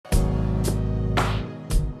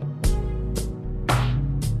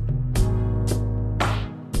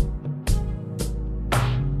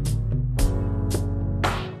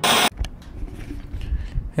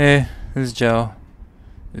Hey, this is Joe.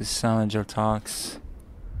 This is Silent Joe Talks.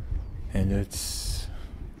 And it's,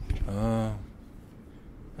 what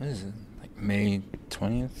is it? Like May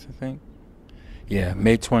 20th, I think? Yeah,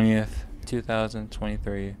 May 20th,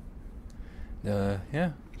 2023. Yeah,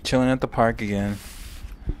 chilling at the park again.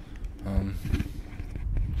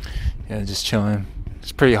 Yeah, just chilling.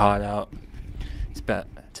 It's pretty hot out. It's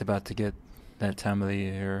about to get that time of the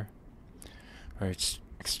year where it's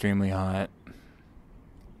extremely hot.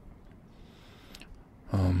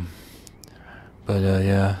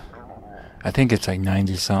 Yeah, I think it's like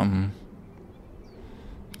 90 something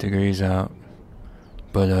degrees out.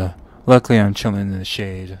 But luckily I'm chilling in the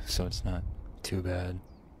shade, so it's not too bad.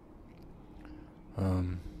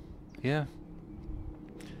 Yeah.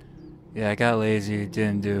 Yeah, I got lazy,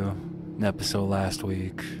 didn't do an episode last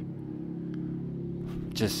week.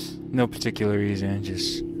 Just no particular reason,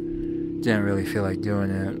 just didn't really feel like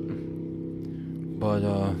doing it.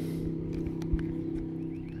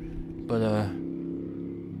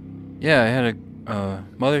 Yeah, I had a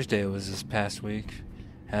Mother's Day was this past week.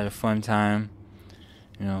 Had a fun time.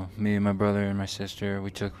 You know, me and my brother and my sister, we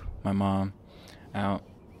took my mom out.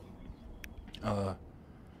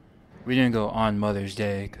 We didn't go on Mother's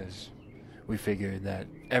Day because we figured that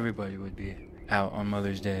everybody would be out on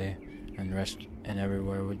Mother's Day and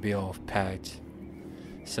everywhere would be all packed.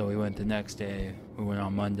 So we went the next day. We went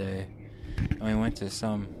on Monday, and we went to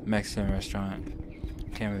some Mexican restaurant.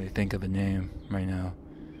 Can't really think of the name right now.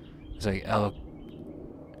 It was like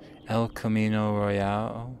El Camino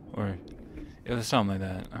Royale, or it was something like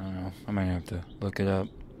that. I don't know. I might have to look it up.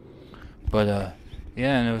 But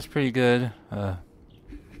yeah, and it was pretty good. I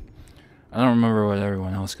don't remember what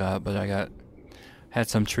everyone else got, but had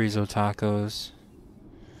some chorizo tacos.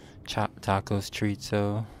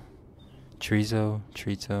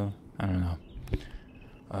 Chorizo. I don't know.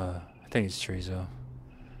 I think it's chorizo.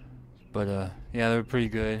 But yeah, they were pretty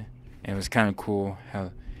good. And it was kind of cool how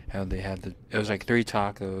they had it was like 3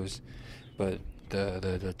 tacos, but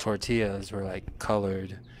the tortillas were like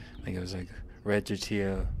colored. Like it was like red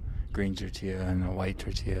tortilla, green tortilla, and a white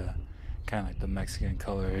tortilla. Kind of like the Mexican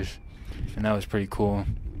colors. And that was pretty cool.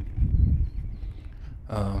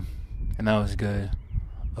 And that was good.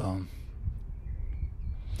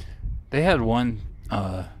 They had one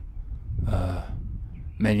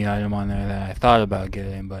menu item on there that I thought about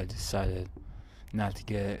getting, but I decided not to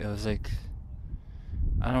get it. It was like,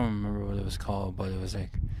 I don't remember what it was called, but it was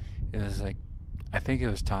like I think it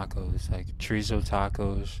was tacos, like chorizo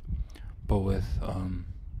tacos, but with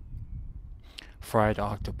fried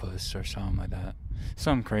octopus or something like that.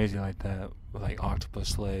 Something crazy like that, with like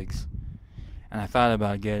octopus legs. And I thought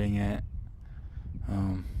about getting it,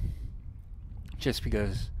 just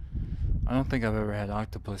because I don't think I've ever had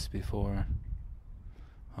octopus before.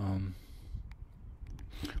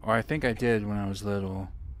 Or I think I did when I was little.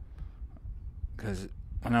 Because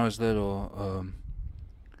when I was little,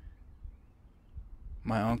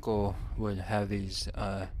 my uncle would have these,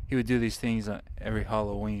 he would do these things every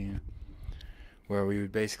Halloween, where we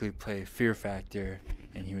would basically play Fear Factor,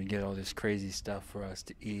 and he would get all this crazy stuff for us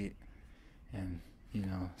to eat, and, you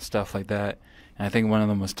know, stuff like that. And I think one of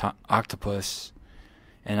them was octopus,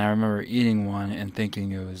 and I remember eating one and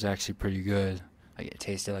thinking it was actually pretty good. Like, it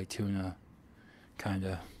tasted like tuna, kind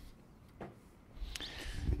of.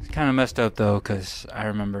 It's kind of messed up, though, because I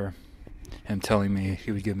remember him telling me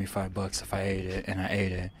he would give me $5 if I ate it, and I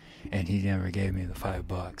ate it, and he never gave me the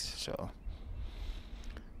 $5, so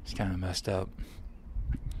it's kind of messed up.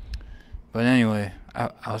 But anyway,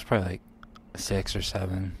 I was probably like 6 or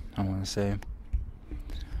 7, I want to say.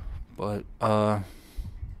 But yeah,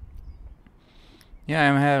 I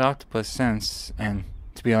haven't had octopus since, and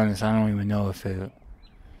to be honest, I don't even know if it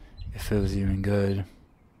was even good,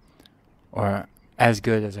 or as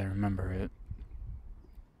good as I remember it.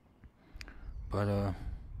 But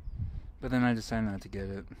then I decided not to get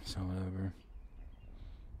it, so whatever.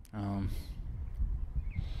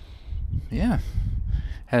 Yeah,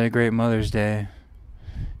 had a great Mother's Day.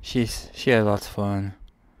 She had lots of fun,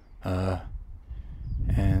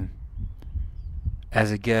 and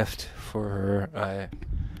as a gift for her,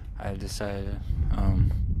 I decided,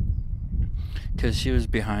 because she's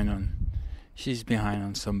behind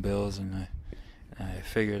on some bills, and I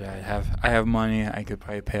figured I have money. I could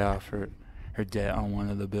probably pay off her debt on one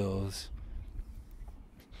of the bills,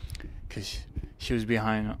 because she was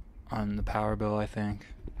behind on the power bill, I think.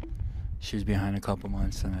 She was behind a couple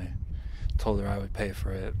months, and I told her I would pay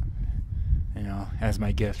for it, you know, as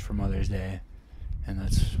my gift for Mother's Day, and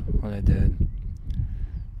that's what I did.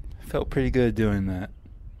 Felt pretty good doing that.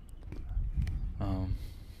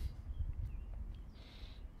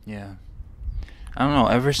 Yeah. I don't know,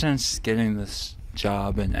 ever since getting this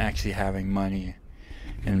job and actually having money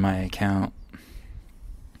in my account,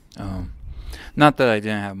 not that I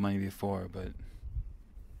didn't have money before, but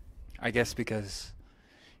I guess because,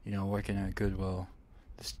 working at Goodwill,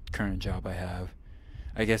 this current job I have,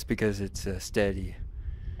 I guess because it's a steady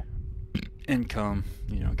income,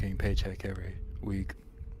 getting paycheck every week,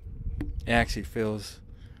 it actually feels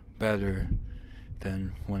better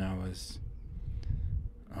than when I was,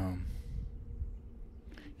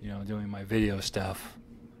 doing my video stuff,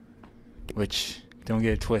 which, don't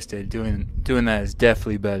get it twisted, doing that is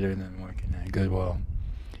definitely better than working at Goodwill.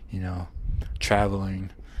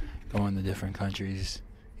 Traveling, going to different countries,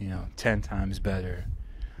 10 times better.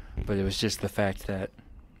 But it was just the fact that,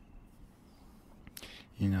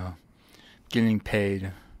 getting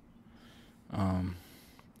paid, in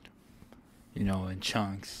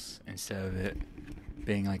chunks instead of it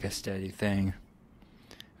being like a steady thing,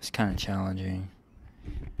 it's kind of challenging.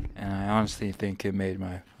 And I honestly think it made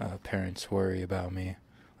my parents worry about me,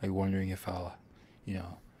 like wondering if I'll,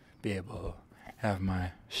 be able to have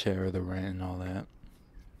my share of the rent and all that.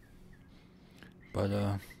 But,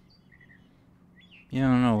 I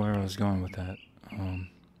don't know where I was going with that. I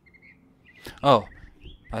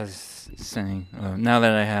was saying, now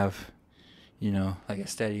that I have, like a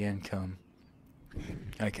steady income,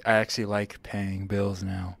 I actually like paying bills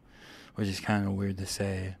now, which is kind of weird to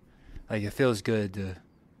say. Like, it feels good to,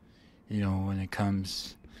 when it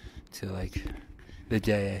comes to, like,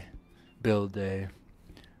 the bill day,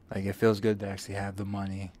 like, it feels good to actually have the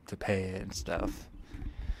money to pay it and stuff.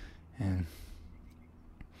 And,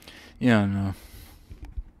 no.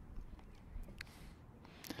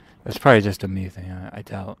 It's probably just a me thing. I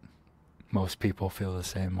doubt most people feel the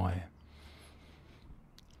same way.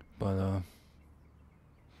 But,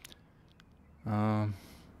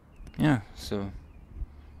 yeah, so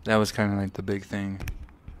that was kind of like the big thing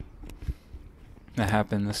that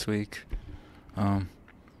happened this week. I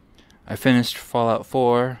finished Fallout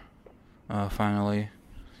 4, finally,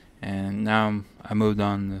 and now I moved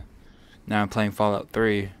on now I'm playing Fallout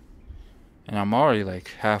 3, and I'm already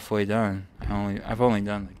like halfway done. I've only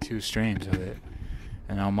done like 2 streams of it,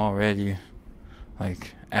 and I'm already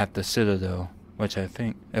like at the Citadel, which I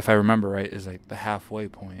think, if I remember right, is like the halfway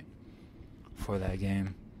point for that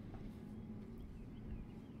game.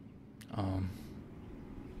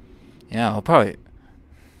 Yeah, I'll probably,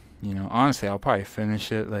 honestly, I'll probably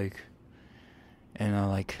finish it like in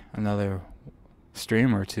like another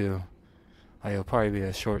stream or 2. Like, it'll probably be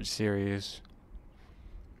a short series.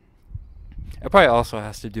 It probably also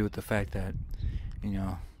has to do with the fact that,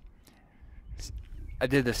 I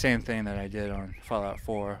did the same thing that I did on Fallout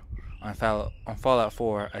 4. On Fallout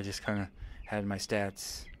 4, I just kind of had my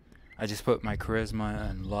stats. I just put my charisma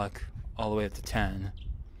and luck all the way up to 10,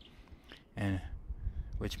 and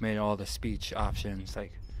which made all the speech options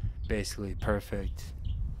like basically perfect.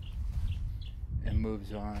 And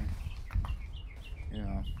moves on,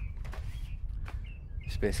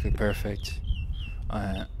 it's basically perfect.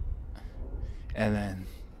 And then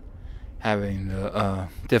having the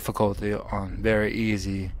difficulty on very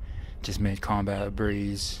easy just made combat a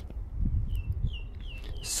breeze.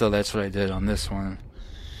 So that's what I did on this one.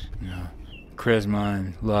 Charisma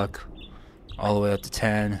and luck all the way up to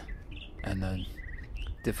 10, and then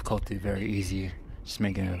difficulty very easy, just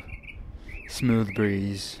making a smooth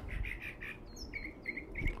breeze.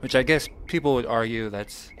 Which I guess people would argue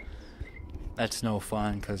that's no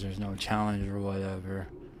fun because there's no challenge or whatever.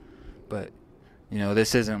 But,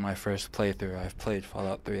 this isn't my first playthrough. I've played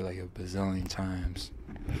Fallout 3 like a bazillion times.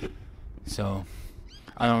 So,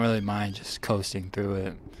 I don't really mind just coasting through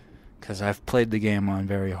it, because I've played the game on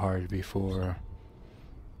very hard before.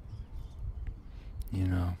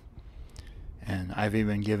 And I've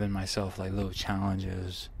even given myself like little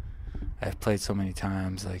challenges. I've played so many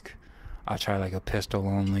times, like I'll try like a pistol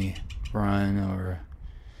only run, or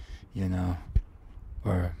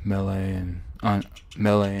or melee and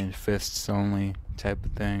fists only type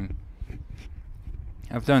of thing.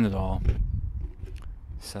 I've done it all,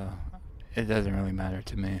 so it doesn't really matter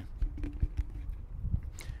to me.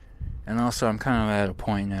 And also, I'm kind of at a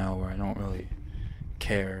point now where I don't really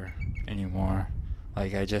care anymore.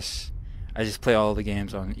 Like, I just play all the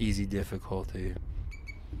games on easy difficulty,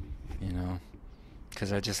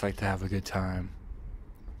 because I just like to have a good time.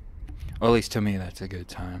 Or at least to me, that's a good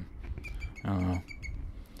time. I don't know.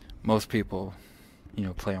 Most people,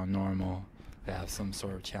 play on normal. They have some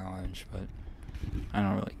sort of challenge, but I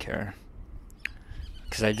don't really care.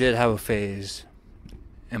 Because I did have a phase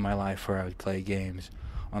in my life where I would play games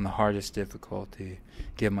on the hardest difficulty,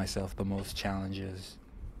 give myself the most challenges,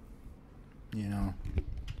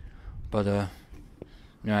 But,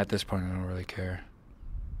 at this point I don't really care.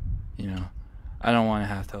 I don't want to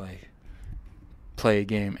have to like play a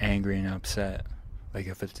game angry and upset, like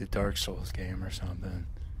if it's a Dark Souls game or something.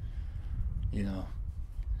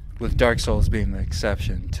 With Dark Souls being the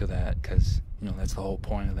exception to that, because that's the whole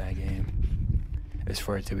point of that game, is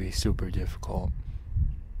for it to be super difficult.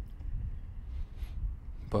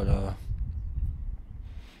 But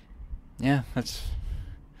yeah, that's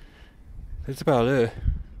about it.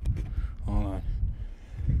 Hold on.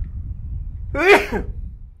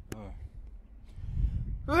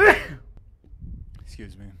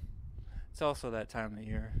 Excuse me. It's also that time of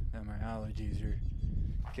year that my allergies are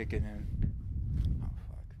kicking in. Oh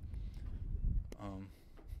fuck.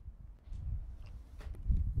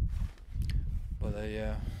 But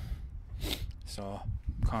yeah. So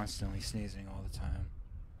constantly sneezing all the time.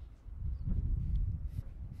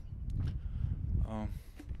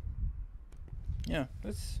 Yeah,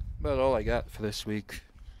 that's about all I got for this week.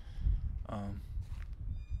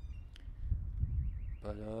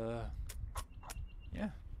 But yeah,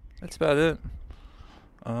 that's about it.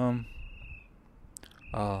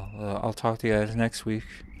 I'll talk to you guys next week,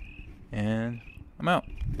 and I'm out.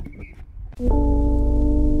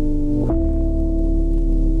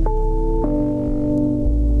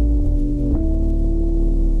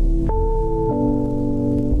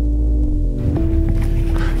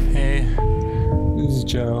 Hey, this is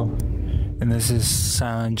Joe, and this is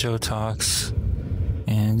Silent Joe Talks,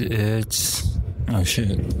 and it's oh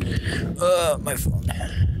shit. My phone.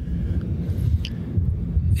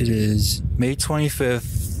 It is May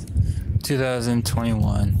 25th,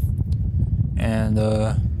 2021. And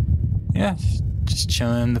yeah, just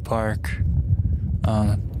chilling in the park.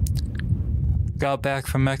 Got back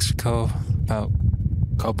from Mexico about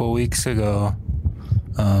a couple weeks ago.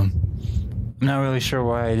 I'm not really sure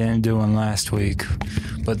why I didn't do one last week,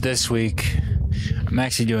 but this week I'm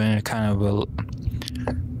actually doing a kind of a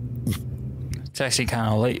it's actually kind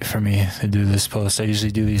of late for me to do this post. I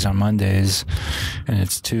usually do these on Mondays, and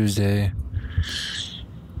it's Tuesday.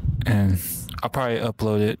 And I'll probably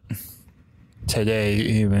upload it today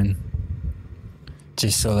even,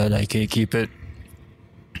 just so that I can keep my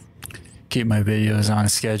videos on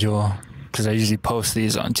schedule, because I usually post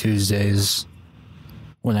these on Tuesdays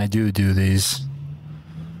when I do these.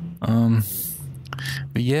 But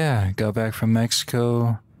yeah, got back from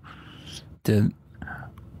Mexico, did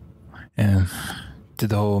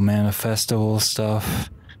the whole Manifestival stuff.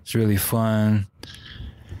 It's really fun.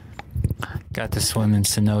 Got to swim in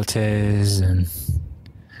cenotes and,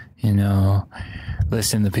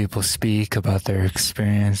 listen to people speak about their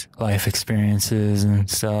life experiences and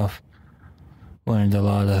stuff. Learned a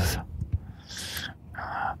lot of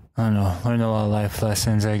life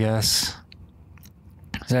lessons, I guess.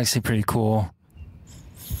 It's actually pretty cool.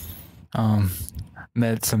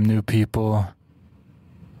 Met some new people.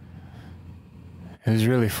 It was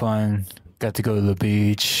really fun. Got to go to the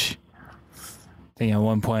beach. I think at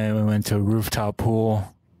one point we went to a rooftop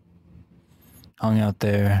pool. Hung out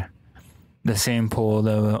there. The same pool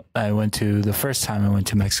that I went to the first time I went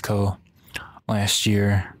to Mexico last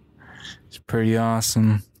year. It's pretty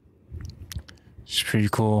awesome. It's pretty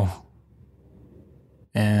cool.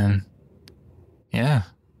 And yeah,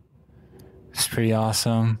 it's pretty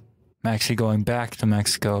awesome. I'm actually going back to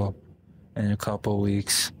Mexico in a couple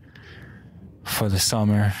weeks for the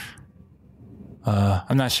summer.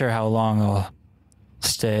 I'm not sure how long I'll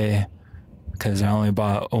stay, because I only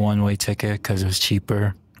bought a one-way ticket because it was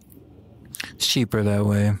cheaper. It's cheaper that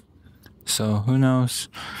way. So who knows?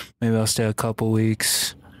 Maybe I'll stay a couple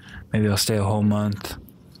weeks. Maybe I'll stay a whole month.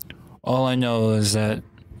 All I know is that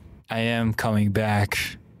I am coming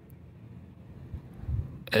back.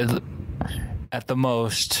 At the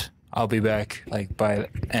most, I'll be back like by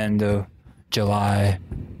the end of July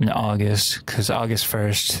and August, because August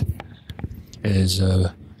 1st is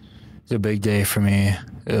a big day for me.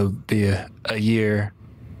 It'll be a year.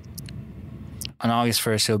 On August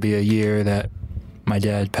 1st, it'll be a year that my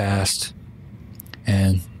dad passed,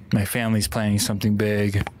 and my family's planning something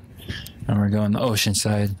big, and we're going to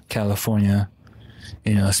Oceanside, California,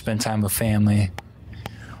 spend time with family.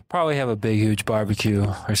 Probably have a big, huge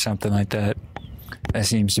barbecue or something like that. That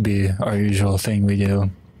seems to be our usual thing we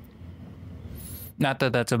do. Not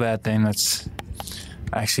that that's a bad thing. That's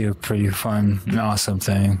actually a pretty fun and awesome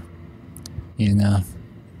thing.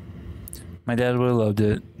 My dad would have loved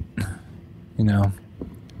it.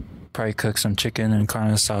 Probably cook some chicken and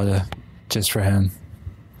carne asada just for him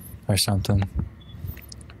or something.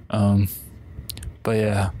 But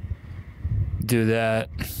yeah, do that,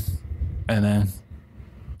 and then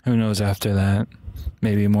who knows after that?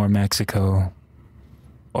 Maybe more Mexico,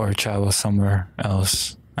 or travel somewhere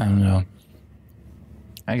else. I don't know.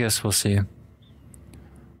 I guess we'll see.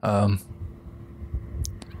 But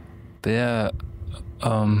yeah,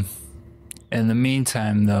 in the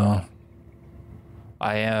meantime though,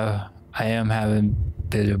 I am having a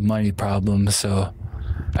bit of money problems, so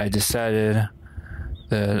I decided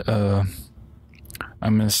that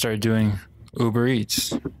I'm gonna start doing Uber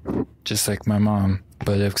Eats, just like my mom,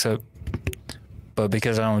 but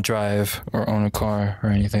because I don't drive or own a car or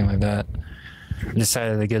anything like that, I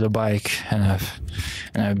decided to get a bike, and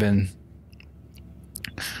I've been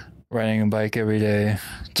riding a bike every day,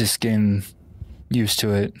 just getting used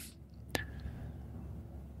to it,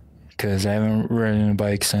 because I haven't ridden a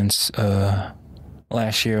bike since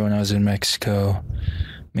last year when I was in Mexico.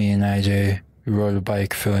 Me and IJ, we rode a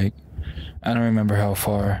bike for like, I don't remember how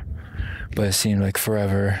far, but it seemed like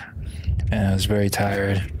forever, and I was very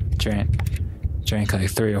tired. Drank like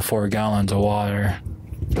 3 or 4 gallons of water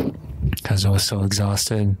because I was so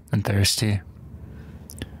exhausted and thirsty.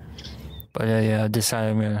 But yeah, I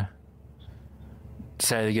decided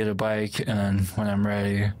to get a bike, and then when I'm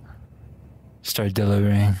ready, start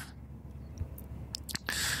delivering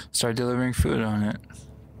food on it.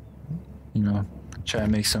 You know, try to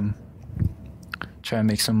make some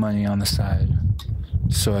money on the side,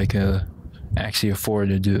 so I could actually afford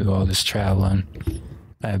to do all this traveling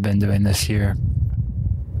that I've been doing this year.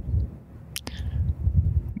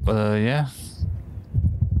 But yeah,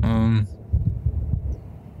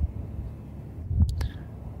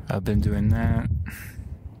 I've been doing that.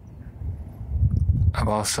 I've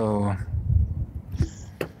also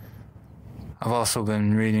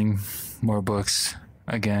been reading more books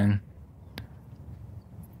again.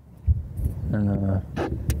 And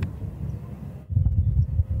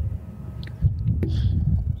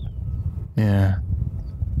yeah.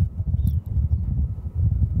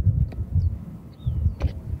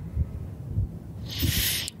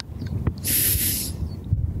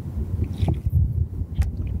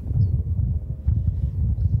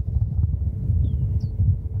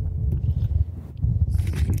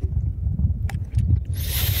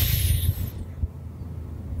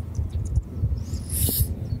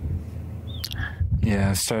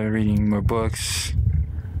 Yeah, I started reading more books.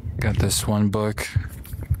 Got this one book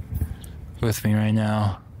with me right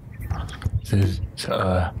now. This is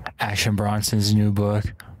Action Bronson's new book.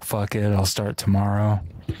 Fuck it, I'll start tomorrow.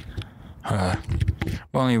 I've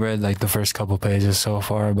only read like the first couple pages so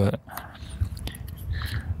far, but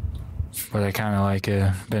I kind of like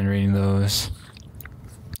it. Been reading those.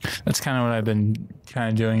 That's kind of what I've been kind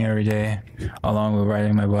of doing every day, along with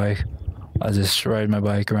riding my bike. I just ride my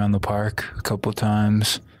bike around the park a couple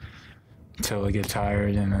times until I get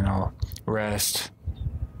tired, and then I'll rest.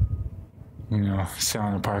 You know, sit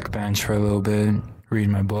on the park bench for a little bit, read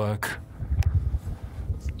my book,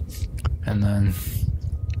 and then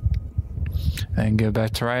get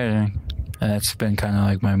back to riding. And that's been kind of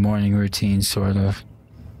like my morning routine, sort of.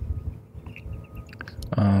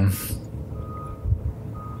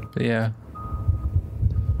 But yeah.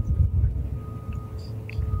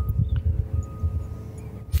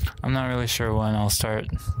 I'm not really sure when I'll start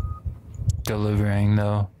delivering,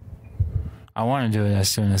 though. I want to do it as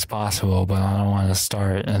soon as possible, but I don't want to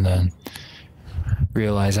start and then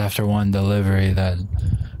realize after one delivery that,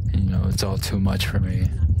 you know, it's all too much for me.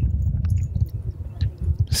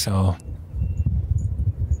 So,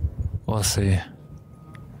 we'll see.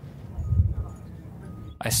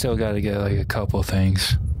 I still gotta get like a couple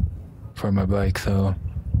things for my bike, though.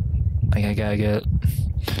 Like, I gotta get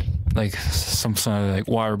like some sort of like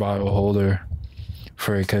water bottle holder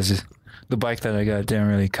for it, because the bike that I got didn't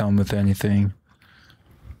really come with anything,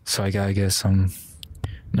 so I gotta get some,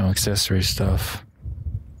 you know, accessory stuff.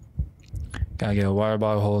 Gotta get a water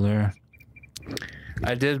bottle holder.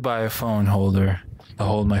 I did buy a phone holder to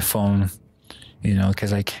hold my phone, you know,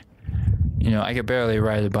 because I could barely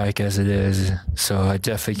ride a bike as it is, so I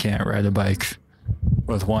definitely can't ride a bike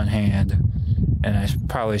with one hand, and I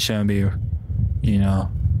probably shouldn't be, you know,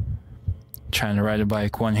 trying to ride a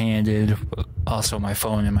bike one-handed, also my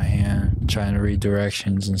phone in my hand, trying to read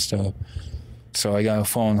directions and stuff. So I got a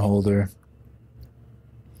phone holder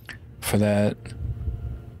for that.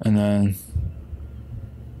 And then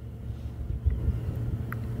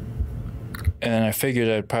I figured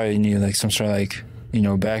I'd probably need like some sort of like, you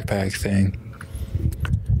know, backpack thing,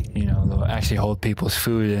 you know, they'll actually hold people's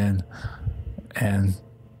food in. And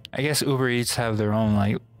I guess Uber Eats have their own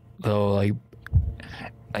like little like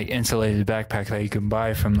insulated backpack that you can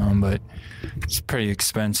buy from them, but it's pretty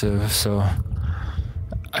expensive, so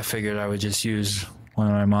I figured I would just use one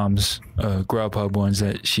of my mom's Grubhub ones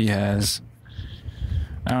that she has.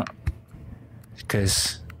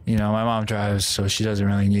 because, you know, my mom drives, so she doesn't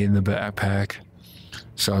really need the backpack.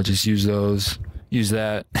 So I'll just use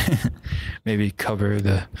that. Maybe cover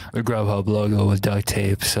the Grubhub logo with duct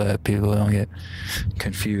tape so that people don't get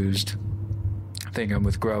confused. I think I'm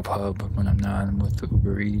with Grubhub when I'm not. I'm with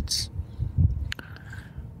Uber Eats.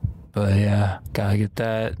 But yeah, gotta get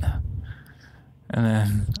that. And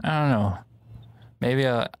then, I don't know. Maybe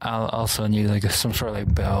I'll also need like some sort of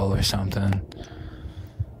like bell or something.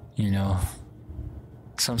 You know,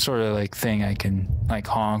 some sort of like thing I can like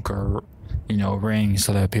honk or, you know, ring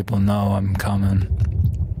so that people know I'm coming.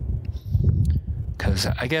 Because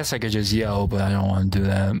I guess I could just yell, but I don't want to do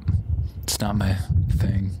that. It's not my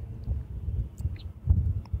thing.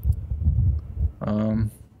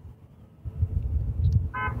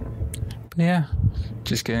 But yeah,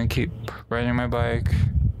 just gonna keep riding my bike.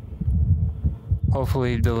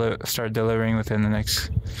 Hopefully start delivering within the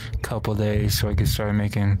next couple days so I can start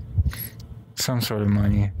making some sort of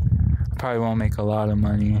money. I probably won't make a lot of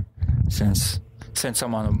money since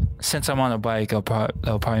I'm on a bike.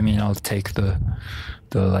 That'll probably mean I'll take the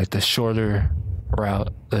shorter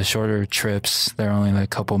route, the shorter trips. They're only like a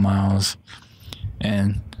couple miles,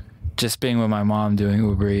 and just being with my mom doing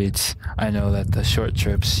Uber Eats, I know that the short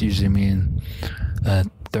trips usually mean that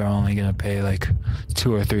they're only gonna pay like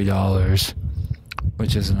 $2 or $3,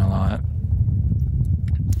 which isn't a lot.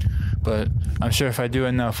 But I'm sure if I do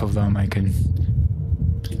enough of them,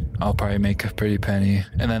 I'll probably make a pretty penny.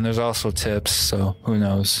 And then there's also tips, so who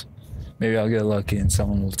knows? Maybe I'll get lucky and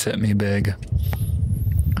someone will tip me big.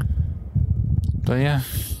 But yeah,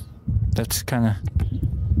 that's kind of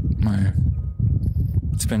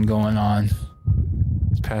what's been going on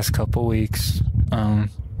this past couple weeks.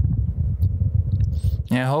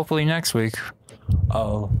 Yeah, hopefully next week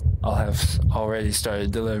I'll have already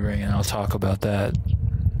started delivering and I'll talk about that.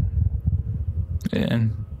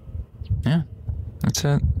 And yeah, that's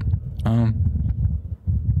it.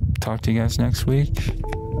 Talk to you guys next week.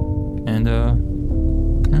 And yeah,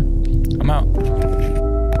 I'm out.